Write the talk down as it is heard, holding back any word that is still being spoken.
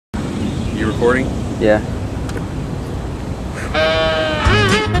You recording? Yeah.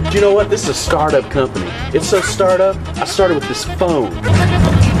 Do you know what? This is a startup company. It's so startup, I started with this phone.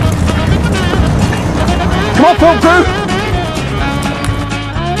 Come on, film crew!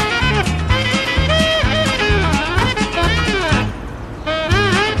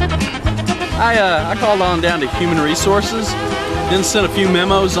 I called on down to Human Resources, then sent a few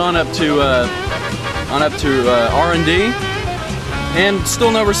memos on up to R&D, and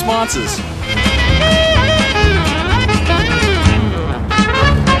still no responses.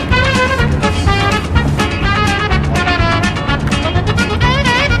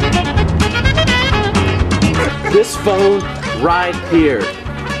 This phone right here.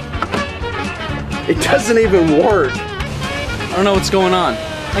 It doesn't even work. I don't know what's going on.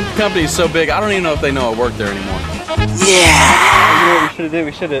 I think the company is so big, I don't even know if they know I work there anymore. Yeah! You know what we should have did?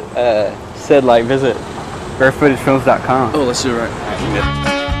 We should have said like visit rarefootagefilms.com. Oh, let's do it right.